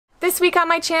This week on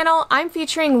my channel, I'm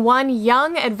featuring one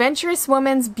young, adventurous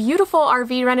woman's beautiful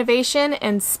RV renovation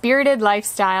and spirited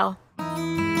lifestyle.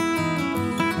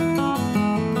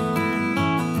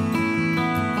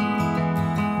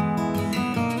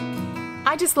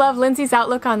 I just love Lindsay's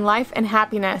outlook on life and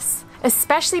happiness,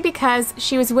 especially because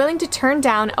she was willing to turn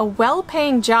down a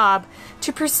well-paying job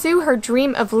to pursue her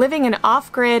dream of living an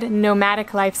off-grid,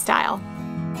 nomadic lifestyle.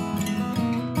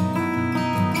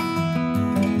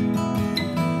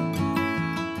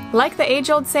 Like the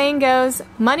age-old saying goes,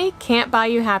 money can't buy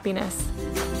you happiness.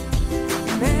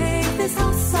 Make this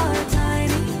house our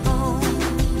tiny home.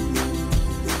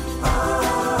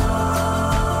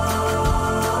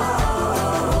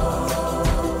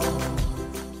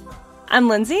 I'm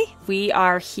Lindsay. We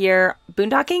are here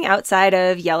boondocking outside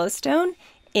of Yellowstone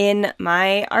in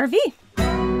my RV.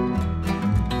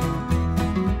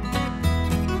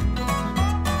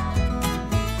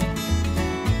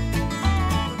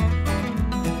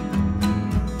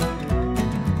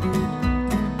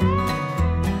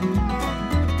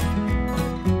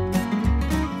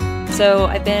 So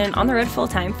I've been on the road full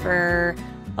time for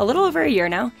a little over a year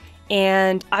now,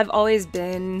 and I've always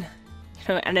been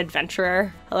an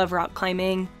adventurer. I love rock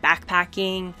climbing,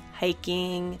 backpacking,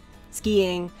 hiking,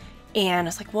 skiing, and I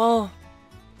was like, well,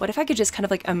 what if I could just kind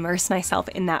of like immerse myself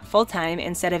in that full time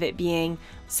instead of it being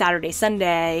Saturday,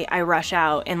 Sunday, I rush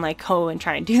out and like go and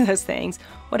try and do those things.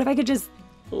 What if I could just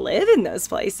live in those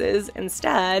places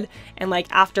instead? And like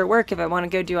after work, if I want to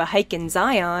go do a hike in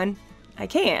Zion, I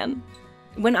can.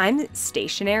 When I'm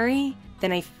stationary,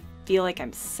 then I feel like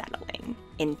I'm settling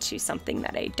into something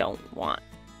that I don't want.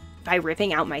 By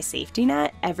ripping out my safety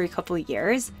net every couple of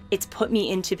years, it's put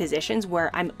me into positions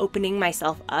where I'm opening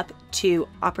myself up to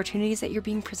opportunities that you're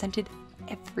being presented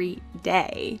every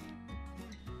day.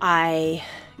 I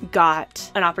got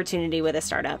an opportunity with a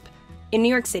startup in New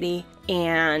York City,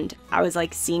 and I was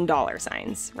like seeing dollar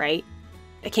signs, right?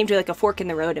 I came to like a fork in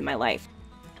the road in my life.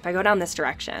 If I go down this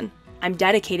direction, I'm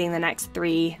dedicating the next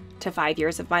 3 to 5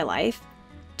 years of my life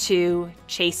to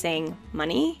chasing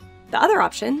money. The other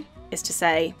option is to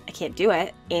say, I can't do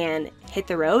it, and hit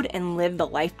the road and live the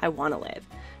life I want to live.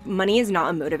 Money is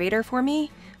not a motivator for me.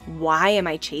 Why am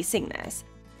I chasing this?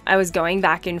 I was going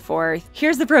back and forth.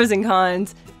 Here's the pros and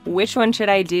cons. Which one should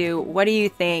I do? What do you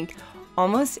think?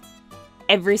 Almost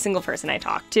every single person I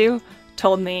talked to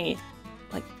told me,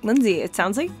 like, Lindsay, it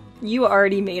sounds like you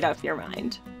already made up your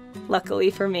mind. Luckily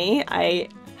for me, I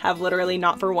have literally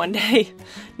not for one day,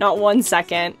 not 1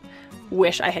 second,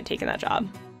 wish I had taken that job.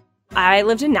 I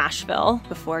lived in Nashville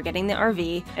before getting the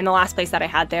RV, and the last place that I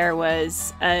had there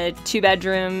was a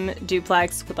 2-bedroom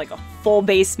duplex with like a full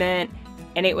basement,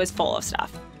 and it was full of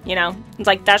stuff. You know, it's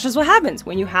like, that's just what happens.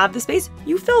 When you have the space,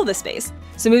 you fill the space.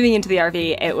 So moving into the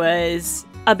RV, it was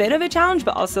a bit of a challenge,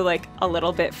 but also like a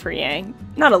little bit freeing.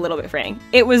 Not a little bit freeing.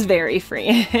 It was very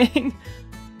freeing.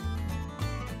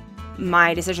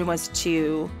 My decision was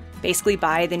to basically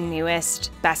buy the newest,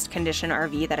 best condition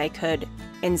RV that I could.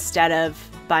 Instead of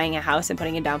buying a house and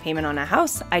putting a down payment on a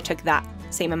house, I took that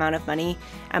same amount of money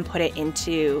and put it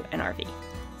into an RV.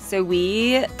 So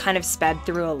we kind of sped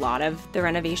through a lot of the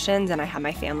renovations, and I had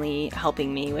my family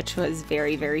helping me, which was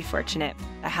very, very fortunate.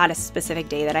 I had a specific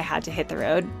day that I had to hit the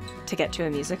road to get to a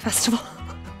music festival.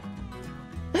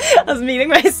 I was meeting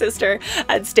my sister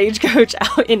at Stagecoach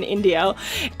out in Indio.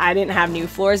 I didn't have new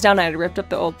floors down. I had ripped up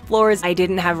the old floors. I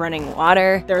didn't have running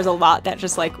water. There was a lot that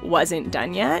just like wasn't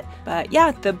done yet. But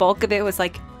yeah, the bulk of it was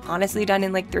like honestly done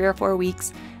in like 3 or 4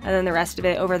 weeks. And then the rest of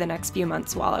it over the next few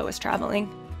months while I was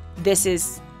traveling. This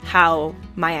is how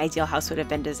my ideal house would have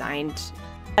been designed.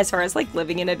 As far as like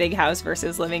living in a big house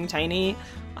versus living tiny,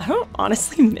 I don't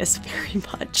honestly miss very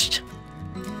much.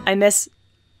 I miss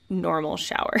normal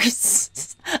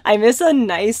showers. I miss a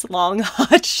nice long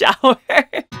hot shower.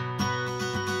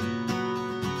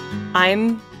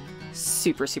 I'm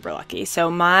super, super lucky.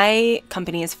 So my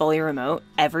company is fully remote.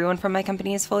 Everyone from my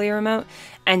company is fully remote.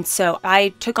 And so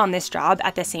I took on this job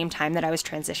at the same time that I was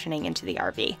transitioning into the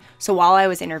RV. So while I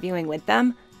was interviewing with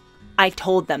them, I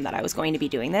told them that I was going to be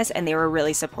doing this, and they were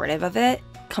really supportive of it.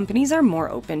 Companies are more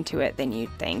open to it than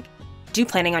you'd think. Do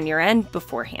planning on your end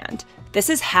beforehand. This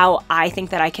is how I think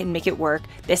that I can make it work.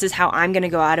 This is how I'm going to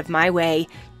go out of my way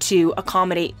to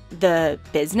accommodate the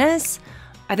business.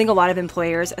 I think a lot of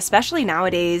employers, especially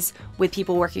nowadays with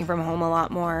people working from home a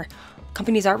lot more,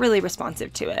 companies are really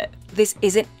responsive to it. This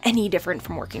isn't any different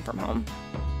from working from home.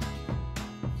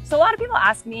 So a lot of people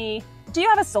ask me, do you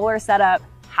have a solar setup?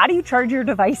 How do you charge your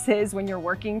devices when you're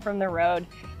working from the road?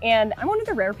 And I'm one of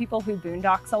the rare people who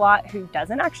boondocks a lot who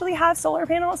doesn't actually have solar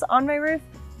panels on my roof.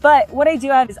 But what I do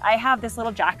have is I have this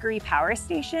little Jackery power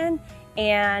station,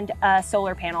 and a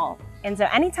solar panel. And so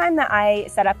anytime that I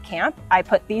set up camp, I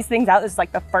put these things out. This is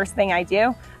like the first thing I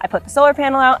do. I put the solar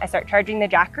panel out, I start charging the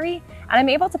Jackery, and I'm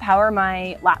able to power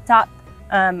my laptop,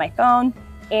 my phone,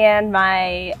 and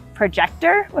my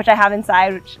projector, which I have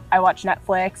inside, which I watch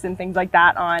Netflix and things like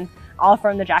that on, all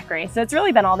from the Jackery. So it's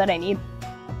really been all that I need.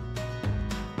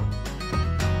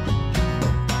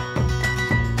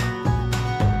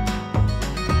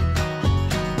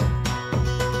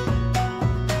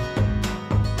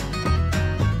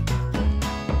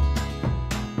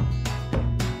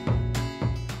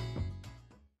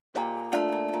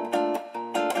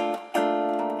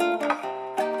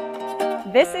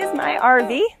 This is my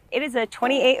RV. It is a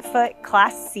 28-foot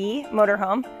Class C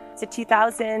motorhome. It's a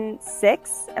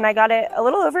 2006, and I got it a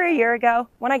little over a year ago.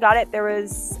 When I got it, there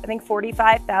was, I think,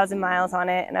 45,000 miles on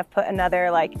it, and I've put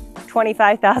another like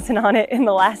 25,000 on it in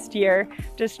the last year,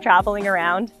 just traveling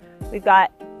around. We've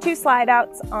got 2 slide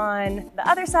outs on the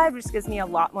other side, which gives me a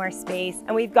lot more space,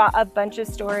 and we've got a bunch of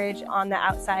storage on the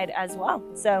outside as well.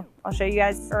 So I'll show you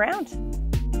guys around.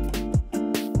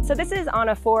 So this is on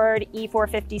a Ford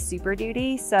E450 Super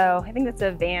Duty, so I think that's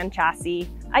a van chassis.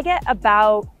 I get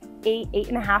about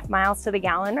 8.5 miles to the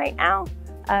gallon right now.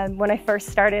 When I first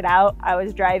started out, I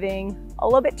was driving a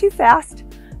little bit too fast,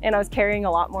 and I was carrying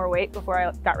a lot more weight before I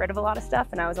got rid of a lot of stuff,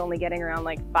 and I was only getting around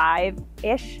like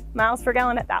 5-ish miles per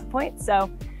gallon at that point.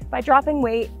 So by dropping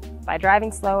weight, by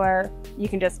driving slower, you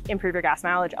can just improve your gas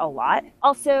mileage a lot.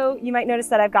 Also, you might notice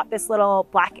that I've got this little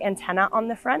black antenna on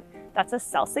the front. That's a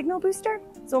cell signal booster.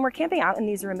 So when we're camping out in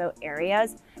these remote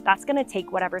areas, that's gonna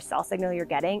take whatever cell signal you're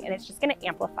getting and it's just gonna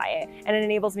amplify it. And it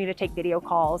enables me to take video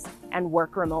calls and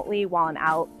work remotely while I'm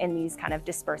out in these kind of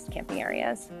dispersed camping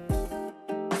areas.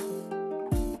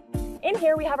 In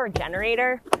here we have our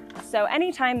generator. So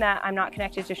anytime that I'm not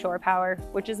connected to shore power,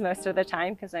 which is most of the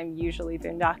time because I'm usually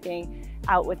boondocking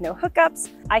out with no hookups,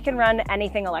 I can run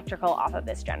anything electrical off of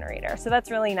this generator. So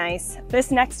that's really nice. This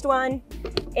next one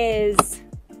is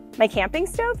my camping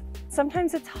stove.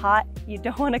 Sometimes it's hot, you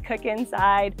don't want to cook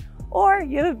inside, or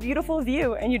you have a beautiful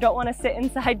view and you don't want to sit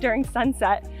inside during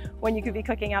sunset when you could be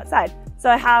cooking outside. So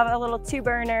I have a little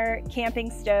 2-burner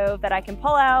camping stove that I can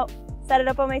pull out, set it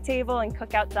up on my table and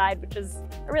cook outside, which is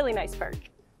a really nice perk.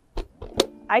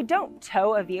 I don't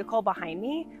tow a vehicle behind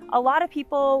me. A lot of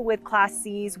people with Class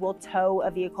Cs will tow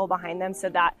a vehicle behind them so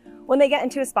that when they get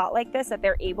into a spot like this, that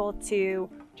they're able to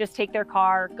just take their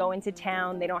car, go into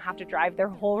town. They don't have to drive their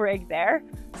whole rig there.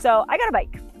 So I got a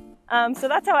bike. So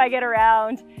that's how I get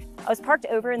around. I was parked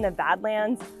over in the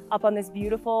Badlands up on this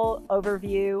beautiful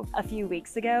overview a few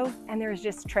weeks ago, and there's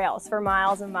just trails for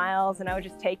miles and miles, and I would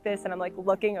just take this and I'm like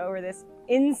looking over this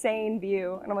insane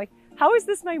view and I'm like, how is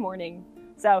this my morning?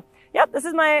 So yep, this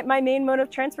is my main mode of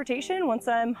transportation once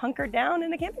I'm hunkered down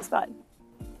in a camping spot.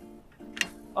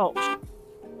 Oh.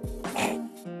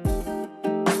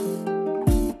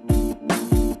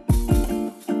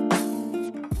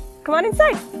 Come on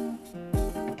inside.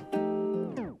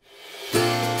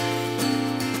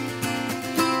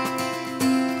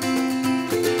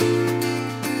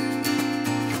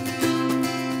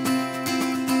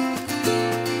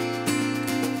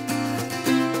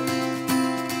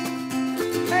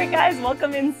 All right, guys,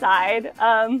 welcome inside.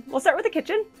 We'll start with the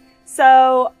kitchen.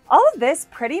 So all of this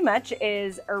pretty much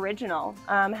is original.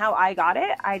 How I got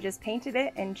it, I just painted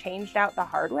it and changed out the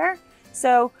hardware.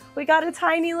 So we got a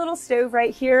tiny little stove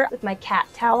right here with my cat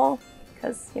towel,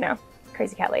 because, you know,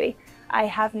 crazy cat lady. I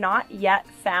have not yet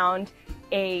found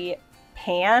a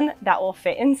pan that will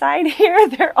fit inside here.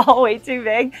 They're all way too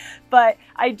big, but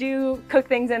I do cook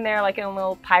things in there like in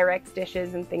little Pyrex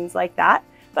dishes and things like that.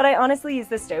 But I honestly use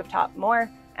the stovetop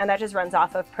more, and that just runs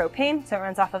off of propane. So it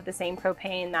runs off of the same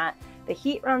propane that the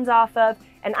heat runs off of.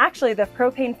 And actually the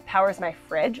propane powers my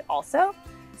fridge also.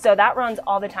 So that runs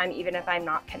all the time, even if I'm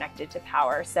not connected to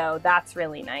power. So that's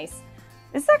really nice.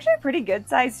 This is actually a pretty good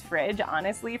sized fridge,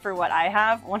 honestly, for what I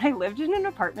have. When I lived in an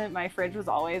apartment, my fridge was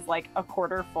always like a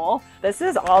quarter full. This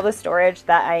is all the storage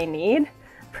that I need.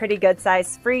 Pretty good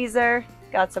sized freezer.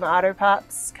 Got some Otter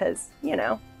Pops, because, you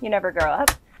know, you never grow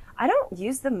up. I don't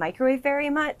use the microwave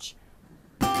very much.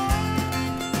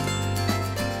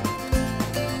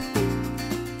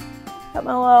 Got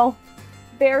my little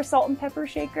Bear salt and pepper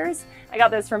shakers. I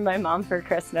got those from my mom for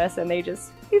Christmas, and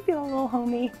you feel a little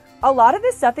homey. A lot of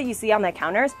the stuff that you see on the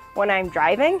counters, when I'm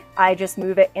driving, I just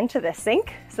move it into the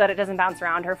sink so that it doesn't bounce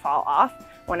around or fall off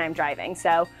when I'm driving.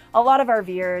 So a lot of our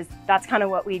viewers, that's kind of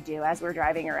what we do as we're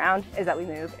driving around, is that we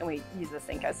move and we use the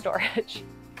sink as storage.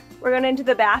 We're going into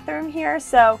the bathroom here.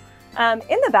 So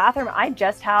In the bathroom, I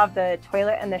just have the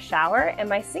toilet and the shower, and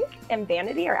my sink and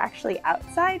vanity are actually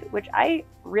outside, which I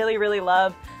really, really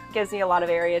love. Gives me a lot of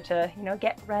area to, you know,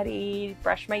 get ready,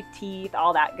 brush my teeth,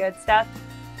 all that good stuff.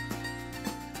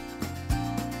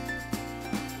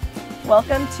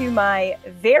 Welcome to my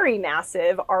very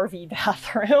massive RV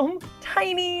bathroom.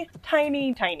 Tiny,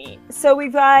 tiny, tiny. So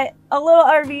we've got a little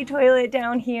RV toilet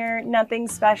down here, nothing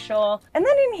special. And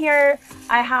then in here,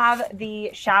 I have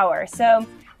the shower. So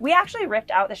we actually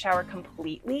ripped out the shower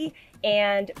completely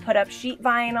and put up sheet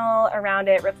vinyl around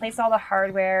it, replaced all the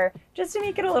hardware, just to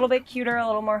make it a little bit cuter, a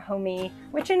little more homey,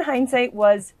 which in hindsight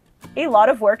was a lot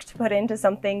of work to put into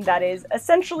something that is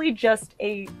essentially just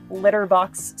a litter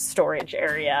box storage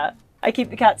area. I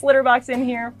keep the cat's litter box in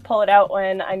here, pull it out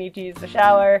when I need to use the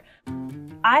shower.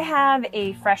 I have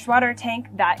a freshwater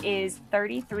tank that is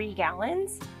 33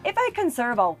 gallons. If I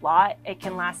conserve a lot, it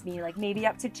can last me like maybe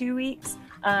up to 2 weeks,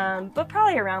 but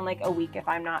probably around like a week if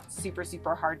I'm not super,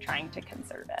 super hard trying to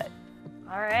conserve it.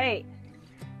 All right,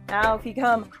 now if you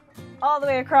come all the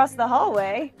way across the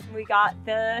hallway, we got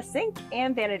the sink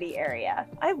and vanity area.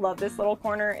 I love this little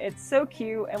corner, it's so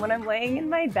cute, and when I'm laying in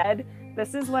my bed,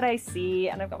 this is what I see,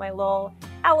 and I've got my little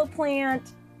aloe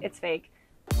plant. It's fake.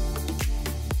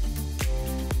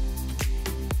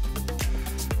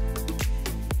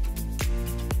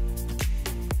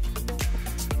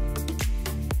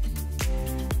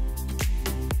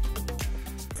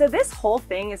 So this whole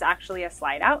thing is actually a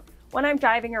slide out. When I'm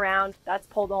driving around, that's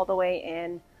pulled all the way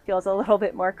in. Feels a little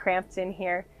bit more cramped in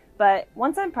here. But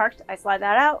once I'm parked, I slide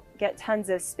that out, get tons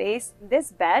of space.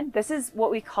 This bed, this is what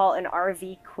we call an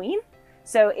RV queen.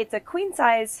 So it's a queen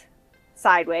size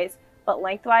sideways, but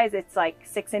lengthwise it's like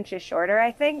 6 inches shorter,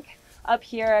 I think. Up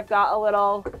here I've got a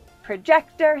little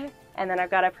projector, and then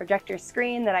I've got a projector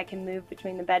screen that I can move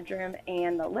between the bedroom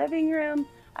and the living room.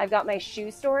 I've got my shoe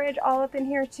storage all up in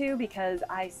here too, because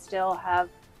I still have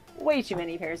way too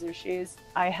many pairs of shoes.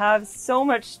 I have so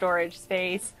much storage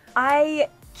space. I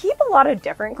keep a lot of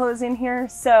different clothes in here,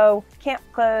 so camp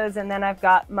clothes, and then I've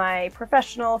got my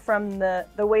professional from the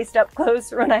waist up clothes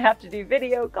for when I have to do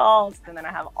video calls, and then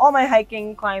I have all my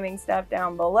hiking, climbing stuff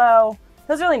down below. It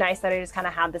was really nice that I just kind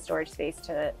of had the storage space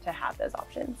to have those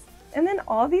options. And then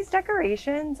all these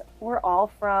decorations were all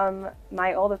from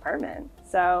my old apartment,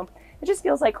 so it just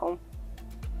feels like home.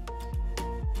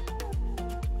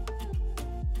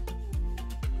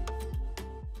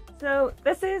 So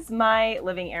this is my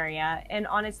living area, and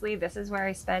honestly, this is where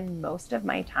I spend most of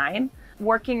my time.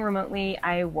 Working remotely,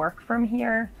 I work from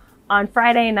here. On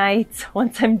Friday nights,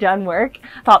 once I'm done work,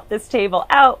 pop this table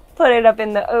out, put it up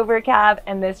in the overcab,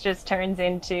 and this just turns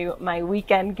into my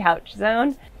weekend couch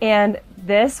zone. And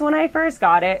this, when I first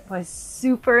got it, was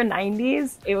super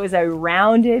 90s. It was a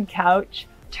rounded couch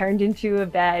turned into a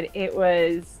bed. It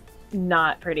was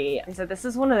not pretty. And so this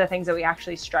is one of the things that we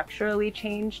actually structurally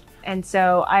changed. And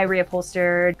so I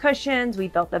reupholstered cushions. We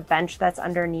built a bench that's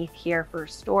underneath here for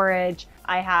storage.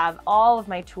 I have all of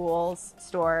my tools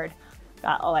stored.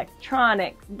 Got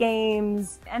electronics,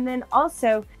 games, and then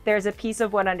also there's a piece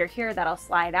of wood under here that'll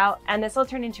slide out, and this will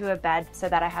turn into a bed so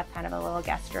that I have kind of a little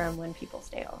guest room when people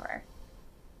stay over.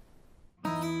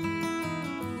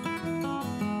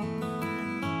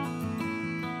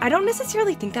 I don't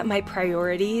necessarily think that my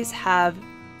priorities have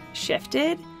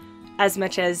shifted as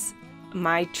much as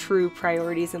my true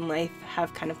priorities in life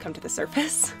have kind of come to the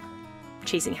surface.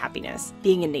 Chasing happiness,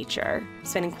 being in nature,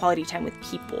 spending quality time with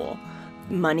people.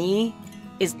 Money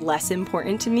is less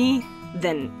important to me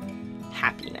than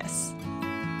happiness.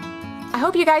 I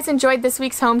hope you guys enjoyed this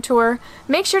week's home tour.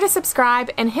 Make sure to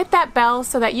subscribe and hit that bell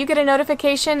so that you get a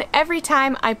notification every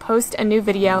time I post a new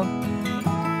video.